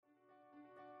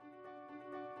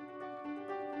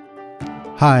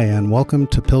Hi, and welcome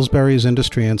to Pillsbury's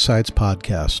Industry Insights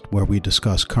podcast, where we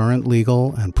discuss current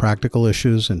legal and practical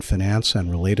issues in finance and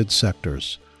related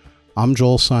sectors. I'm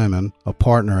Joel Simon, a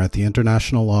partner at the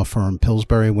international law firm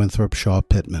Pillsbury Winthrop Shaw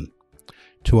Pittman.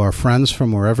 To our friends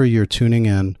from wherever you're tuning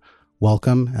in,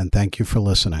 welcome and thank you for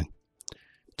listening.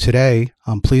 Today,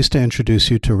 I'm pleased to introduce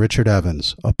you to Richard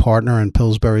Evans, a partner in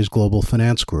Pillsbury's Global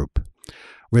Finance Group.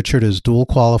 Richard is dual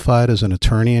qualified as an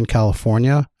attorney in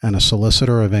California and a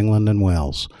solicitor of England and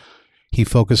Wales. He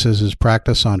focuses his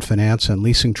practice on finance and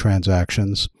leasing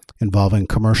transactions involving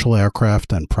commercial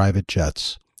aircraft and private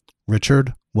jets.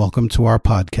 Richard, welcome to our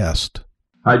podcast.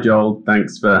 Hi, Joel.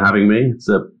 Thanks for having me. It's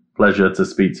a pleasure to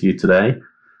speak to you today.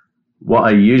 What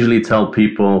I usually tell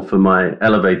people for my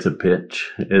elevator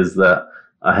pitch is that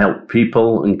I help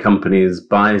people and companies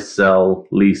buy, sell,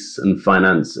 lease, and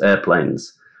finance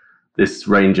airplanes. This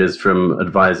ranges from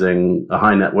advising a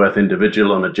high net worth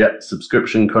individual on a jet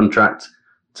subscription contract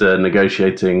to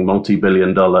negotiating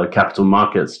multi-billion-dollar capital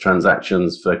markets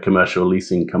transactions for commercial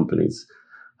leasing companies.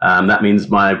 That means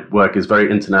my work is very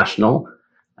international,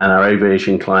 and our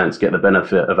aviation clients get the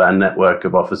benefit of our network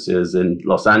of offices in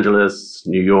Los Angeles,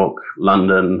 New York,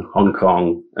 London, Hong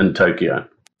Kong, and Tokyo.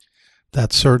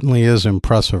 That certainly is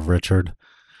impressive, Richard.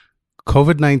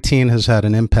 COVID-19 has had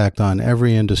an impact on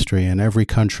every industry in every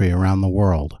country around the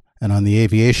world, and on the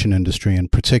aviation industry in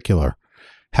particular.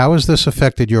 How has this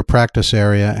affected your practice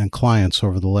area and clients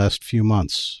over the last few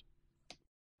months?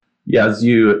 Yeah, as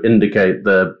you indicate,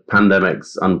 the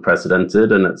pandemic's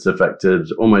unprecedented and it's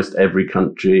affected almost every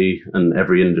country and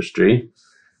every industry.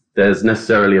 There's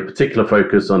necessarily a particular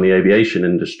focus on the aviation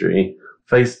industry,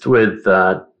 faced with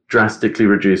drastically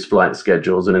reduced flight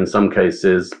schedules and in some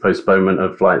cases postponement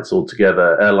of flights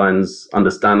altogether. Airlines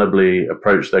understandably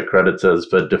approach their creditors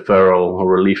for deferral or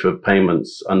relief of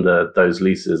payments under those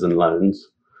leases and loans.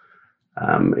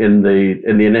 In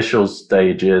the initial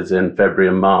stages in February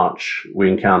and March, we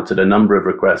encountered a number of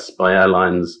requests by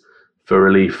airlines for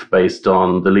relief based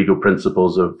on the legal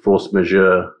principles of force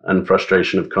majeure and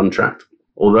frustration of contract.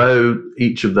 Although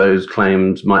each of those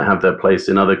claims might have their place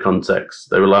in other contexts,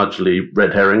 they were largely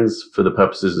red herrings for the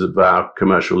purposes of our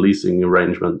commercial leasing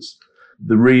arrangements.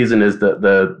 The reason is that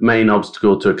the main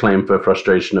obstacle to a claim for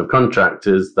frustration of contract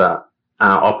is that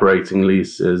our operating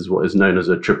lease is what is known as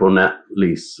a triple net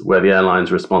lease, where the airline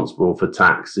is responsible for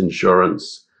tax,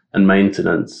 insurance, and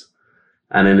maintenance.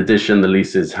 And in addition, the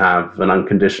leases have an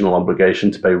unconditional obligation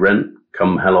to pay rent,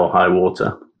 come hell or high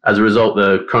water. As a result,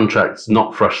 the contract's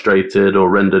not frustrated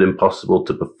or rendered impossible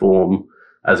to perform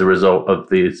as a result of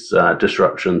this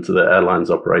disruption to the airline's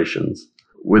operations.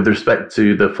 With respect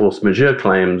to the force majeure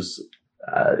claims,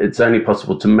 it's only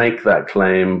possible to make that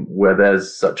claim where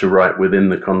there's such a right within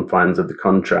the confines of the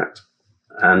contract.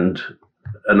 And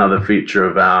another feature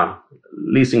of our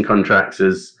leasing contracts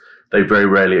is they very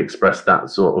rarely express that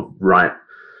sort of right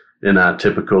in our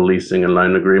typical leasing and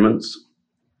loan agreements.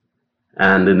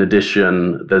 And in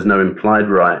addition, there's no implied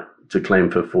right to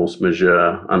claim for force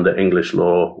majeure under English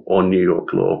law or New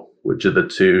York law, which are the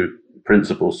two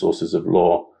principal sources of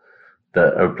law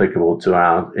that are applicable to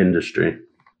our industry.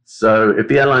 So if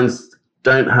the airlines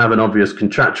don't have an obvious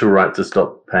contractual right to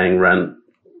stop paying rent,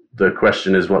 the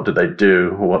question is, what did they do,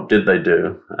 or what did they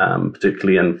do,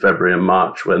 particularly in February and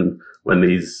March when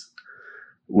these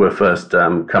were first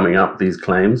coming up, these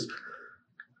claims?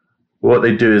 What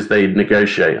they do is they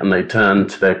negotiate and they turn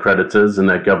to their creditors and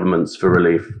their governments for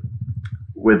relief.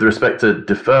 With respect to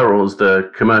deferrals,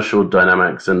 the commercial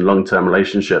dynamics and long-term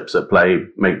relationships at play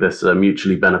make this a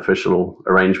mutually beneficial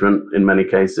arrangement in many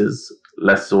cases.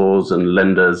 Lessors and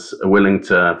lenders are willing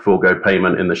to forego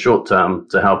payment in the short term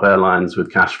to help airlines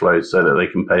with cash flow so that they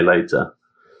can pay later.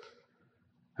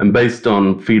 And based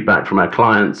on feedback from our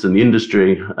clients in the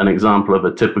industry, an example of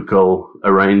a typical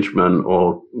arrangement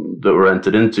or that were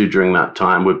entered into during that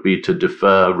time would be to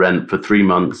defer rent for 3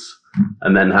 months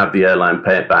and then have the airline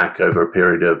pay it back over a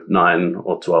period of 9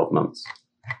 or 12 months.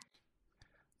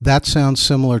 That sounds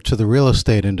similar to the real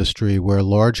estate industry, where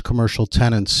large commercial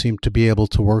tenants seem to be able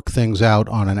to work things out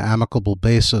on an amicable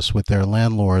basis with their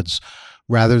landlords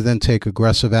rather than take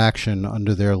aggressive action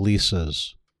under their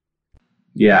leases.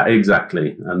 Yeah,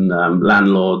 exactly. And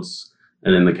landlords,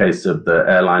 and in the case of the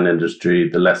airline industry,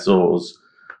 the lessors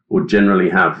will generally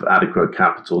have adequate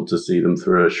capital to see them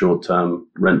through a short-term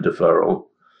rent deferral.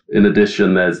 In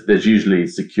addition, there's usually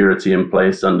security in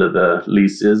place under the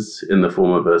leases in the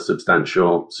form of a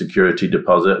substantial security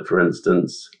deposit, for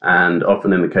instance. And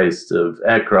often in the case of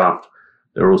aircraft,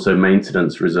 there are also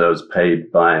maintenance reserves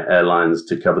paid by airlines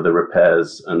to cover the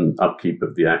repairs and upkeep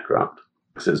of the aircraft.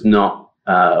 So it's not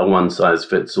a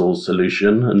one-size-fits-all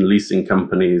solution, and leasing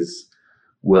companies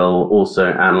will also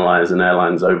analyze an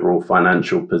airline's overall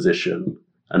financial position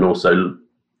and also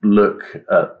look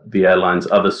at the airline's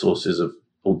other sources of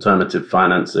alternative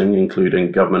financing,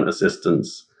 including government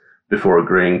assistance, before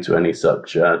agreeing to any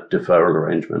such deferral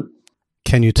arrangement.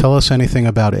 Can you tell us anything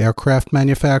about aircraft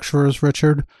manufacturers,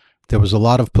 Richard? There was a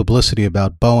lot of publicity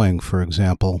about Boeing, for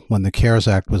example, when the CARES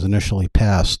Act was initially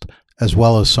passed, as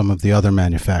well as some of the other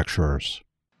manufacturers.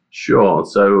 Sure.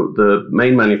 So the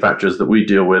main manufacturers that we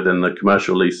deal with in the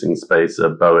commercial leasing space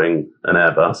are Boeing and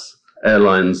Airbus.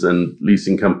 Airlines and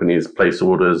leasing companies place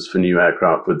orders for new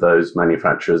aircraft with those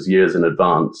manufacturers years in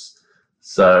advance.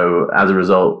 So as a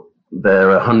result,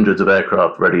 there are hundreds of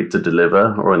aircraft ready to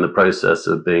deliver or in the process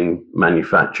of being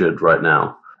manufactured right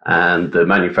now. And the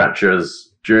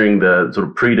manufacturers, during the sort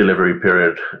of pre-delivery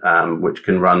period, which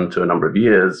can run to a number of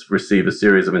years, receive a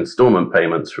series of installment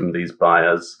payments from these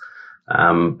buyers,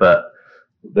 but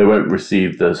they won't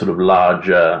receive the sort of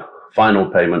larger final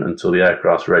payment until the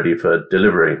aircraft's ready for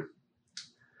delivery.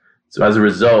 So as a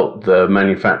result, the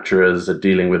manufacturers are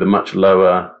dealing with a much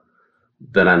lower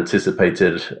than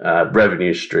anticipated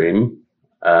revenue stream,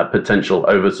 potential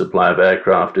oversupply of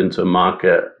aircraft into a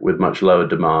market with much lower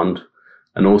demand,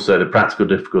 and also the practical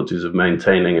difficulties of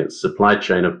maintaining its supply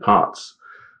chain of parts,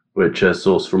 which are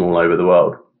sourced from all over the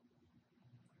world.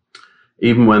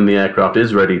 Even when the aircraft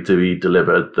is ready to be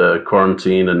delivered, the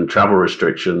quarantine and travel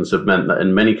restrictions have meant that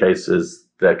in many cases,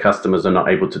 their customers are not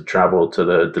able to travel to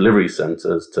the delivery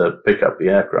centers to pick up the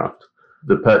aircraft.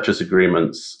 The purchase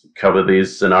agreements cover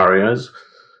these scenarios,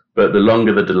 but the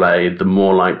longer the delay, the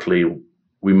more likely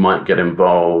we might get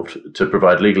involved to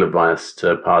provide legal advice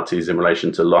to parties in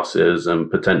relation to losses and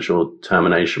potential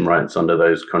termination rights under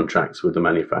those contracts with the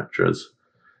manufacturers.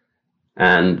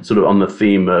 And sort of on the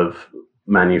theme of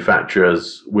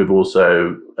manufacturers, we've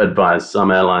also advised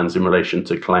some airlines in relation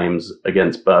to claims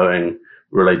against Boeing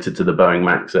related to the Boeing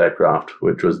MAX aircraft,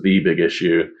 which was the big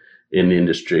issue in the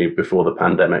industry before the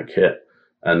pandemic hit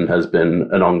and has been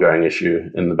an ongoing issue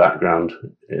in the background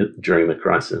during the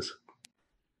crisis.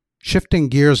 Shifting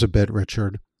gears a bit,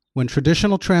 Richard, when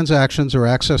traditional transactions or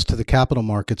access to the capital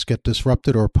markets get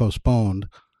disrupted or postponed,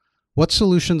 what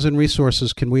solutions and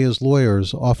resources can we as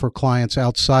lawyers offer clients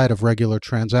outside of regular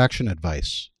transaction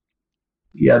advice?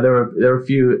 Yeah, there are a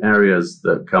few areas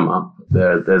that come up.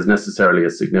 There's necessarily a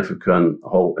significant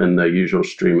hole in the usual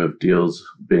stream of deals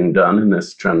being done in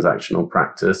this transactional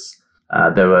practice.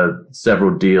 There were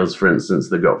several deals, for instance,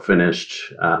 that got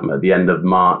finished at the end of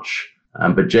March,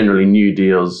 but generally new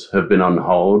deals have been on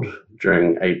hold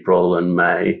during April and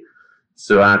May.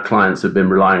 So our clients have been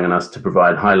relying on us to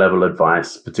provide high-level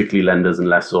advice, particularly lenders and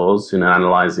lessors, in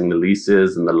analyzing the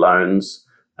leases and the loans.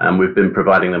 And we've been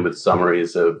providing them with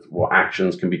summaries of what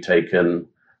actions can be taken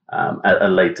at a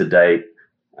later date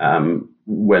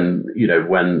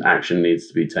when action needs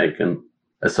to be taken.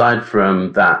 Aside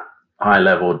from that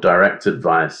high-level direct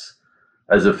advice,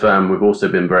 as a firm, we've also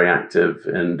been very active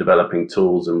in developing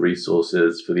tools and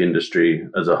resources for the industry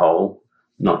as a whole,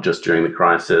 not just during the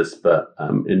crisis, but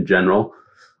in general.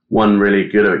 One really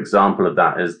good example of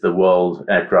that is the World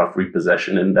Aircraft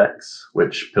Repossession Index,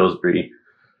 which Pillsbury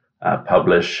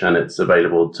publish, and it's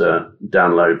available to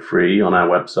download free on our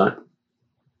website.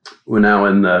 We're now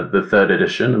in the third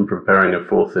edition and preparing a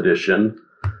fourth edition.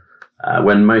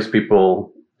 When most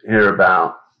people hear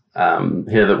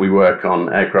that we work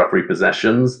on aircraft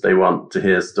repossessions, they want to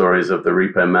hear stories of the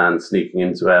repo man sneaking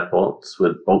into airports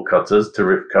with bolt cutters to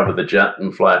recover the jet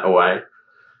and fly it away.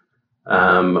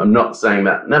 I'm not saying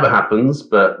that never happens,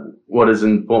 but what is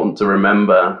important to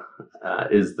remember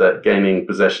is that gaining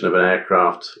possession of an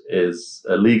aircraft is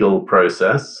a legal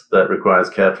process that requires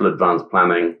careful advanced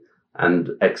planning and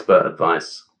expert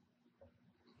advice.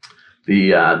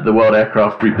 The World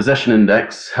Aircraft Repossession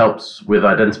Index helps with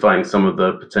identifying some of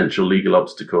the potential legal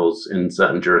obstacles in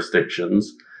certain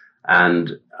jurisdictions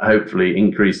and hopefully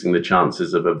increasing the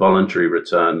chances of a voluntary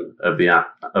return of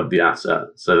the asset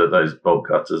so that those bolt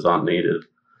cutters aren't needed.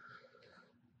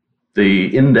 The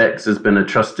index has been a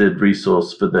trusted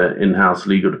resource for the in-house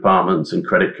legal departments and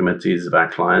credit committees of our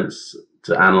clients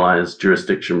to analyze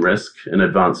jurisdiction risk in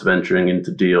advance of entering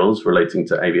into deals relating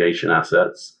to aviation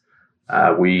assets.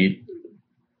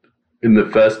 In the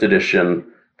first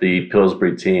edition, the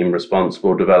Pillsbury team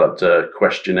responsible developed a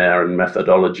questionnaire and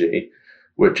methodology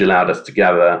which allowed us to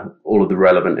gather all of the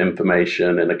relevant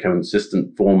information in a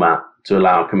consistent format to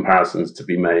allow comparisons to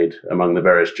be made among the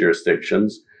various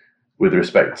jurisdictions with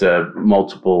respect to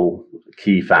multiple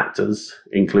key factors,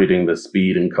 including the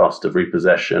speed and cost of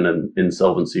repossession and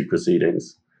insolvency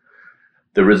proceedings.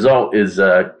 The result is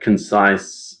a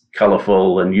concise,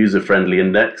 colorful, and user-friendly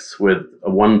index with a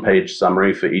one-page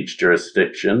summary for each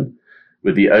jurisdiction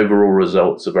with the overall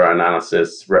results of our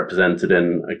analysis represented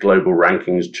in a global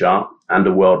rankings chart and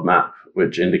a world map,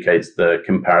 which indicates the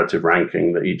comparative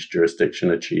ranking that each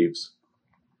jurisdiction achieves.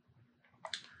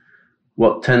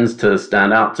 What tends to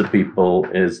stand out to people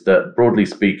is that, broadly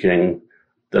speaking,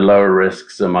 the lower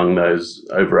risks among those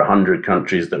over 100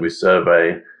 countries that we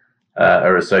survey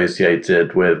are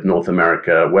associated with North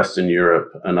America, Western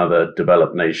Europe, and other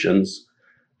developed nations,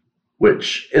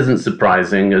 which isn't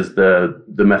surprising as the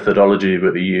methodology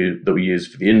that we use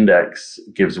for the index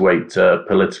gives weight to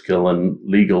political and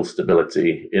legal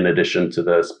stability in addition to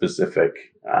the specific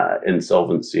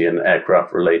insolvency and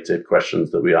aircraft-related questions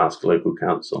that we ask local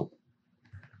counsel.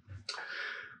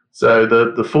 So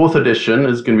the fourth edition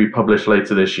is going to be published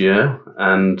later this year,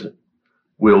 and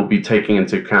we'll be taking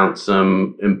into account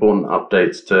some important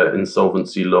updates to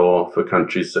insolvency law for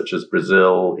countries such as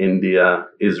Brazil, India,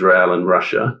 Israel, and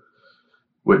Russia,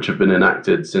 which have been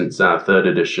enacted since our third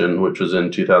edition, which was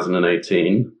in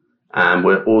 2018. And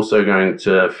we're also going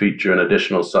to feature an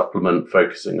additional supplement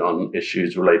focusing on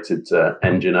issues related to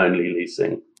engine-only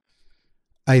leasing.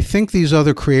 I think these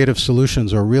other creative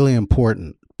solutions are really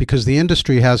important because the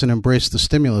industry hasn't embraced the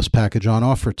stimulus package on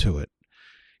offer to it.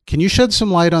 Can you shed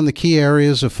some light on the key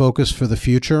areas of focus for the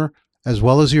future, as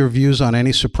well as your views on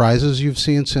any surprises you've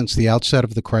seen since the outset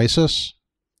of the crisis?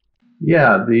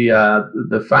 Yeah,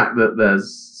 the fact that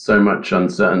there's so much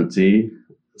uncertainty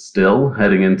still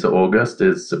heading into August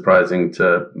is surprising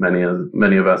to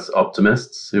many of us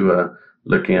optimists who are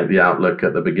looking at the outlook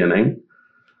at the beginning.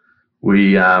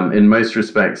 We, in most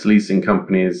respects, leasing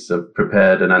companies have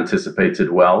prepared and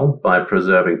anticipated well by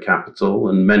preserving capital,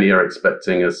 and many are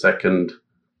expecting a second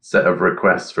set of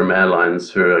requests from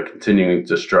airlines who are continuing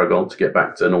to struggle to get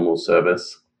back to normal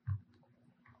service.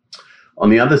 On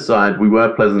the other side, we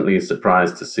were pleasantly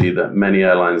surprised to see that many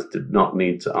airlines did not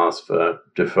need to ask for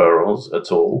deferrals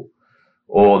at all,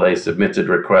 or they submitted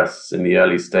requests in the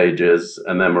early stages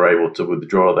and then were able to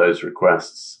withdraw those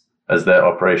requests as their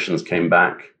operations came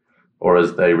back or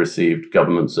as they received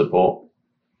government support.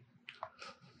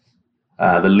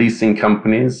 The leasing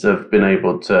companies have been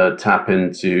able to tap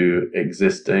into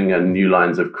existing and new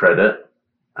lines of credit,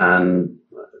 and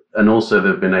also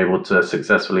they've been able to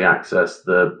successfully access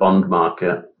the bond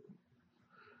market.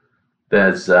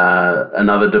 There's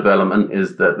another development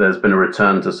is that there's been a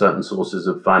return to certain sources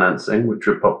of financing, which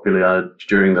were popular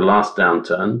during the last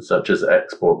downturn, such as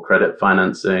export credit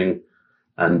financing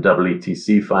and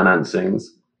EETC financings.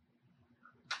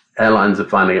 Airlines are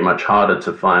finding it much harder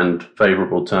to find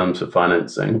favorable terms for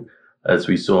financing, as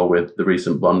we saw with the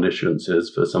recent bond issuances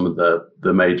for some of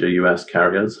the major US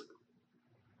carriers.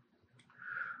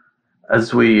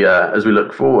 As we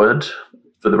look forward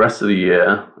for the rest of the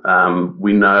year,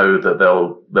 we know that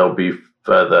there'll be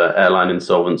further airline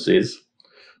insolvencies.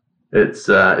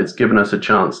 It's given us a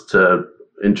chance to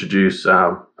introduce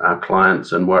our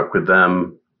clients and work with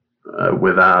them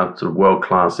with our sort of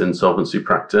world-class insolvency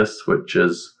practice, which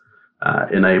has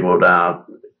enabled our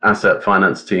asset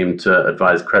finance team to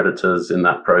advise creditors in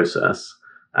that process.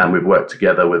 And we've worked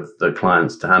together with the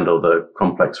clients to handle the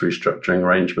complex restructuring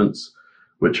arrangements,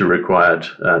 which are required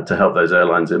to help those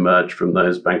airlines emerge from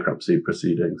those bankruptcy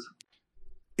proceedings.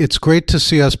 It's great to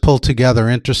see us pull together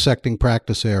intersecting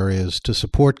practice areas to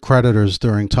support creditors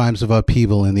during times of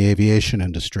upheaval in the aviation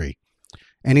industry.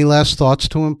 Any last thoughts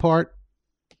to impart?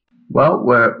 Well,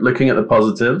 we're looking at the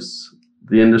positives.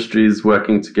 The industry is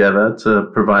working together to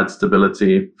provide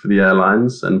stability for the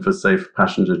airlines and for safe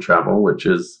passenger travel, which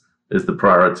is the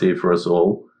priority for us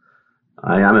all.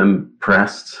 I am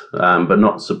impressed, but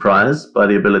not surprised by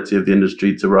the ability of the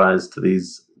industry to rise to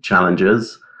these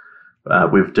challenges.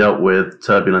 We've dealt with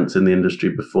turbulence in the industry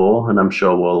before, and I'm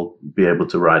sure we'll be able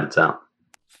to ride it out.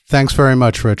 Thanks very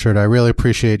much, Richard. I really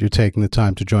appreciate you taking the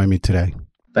time to join me today.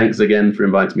 Thanks again for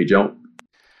inviting me, Joel.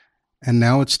 And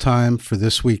now it's time for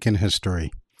This Week in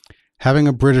History. Having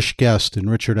a British guest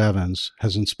in Richard Evans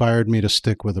has inspired me to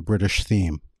stick with a British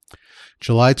theme.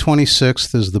 July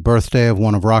 26th is the birthday of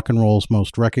one of rock and roll's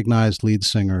most recognized lead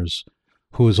singers,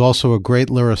 who is also a great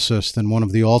lyricist and one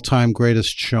of the all-time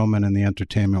greatest showmen in the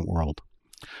entertainment world.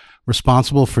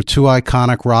 Responsible for two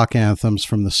iconic rock anthems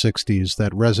from the 60s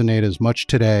that resonate as much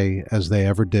today as they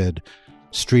ever did,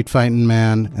 Street Fightin'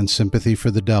 Man and Sympathy for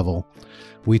the Devil,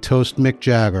 we toast Mick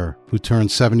Jagger, who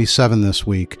turned 77 this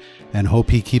week, and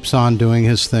hope he keeps on doing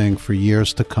his thing for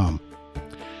years to come.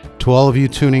 To all of you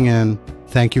tuning in,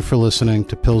 thank you for listening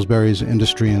to Pillsbury's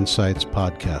Industry Insights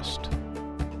podcast.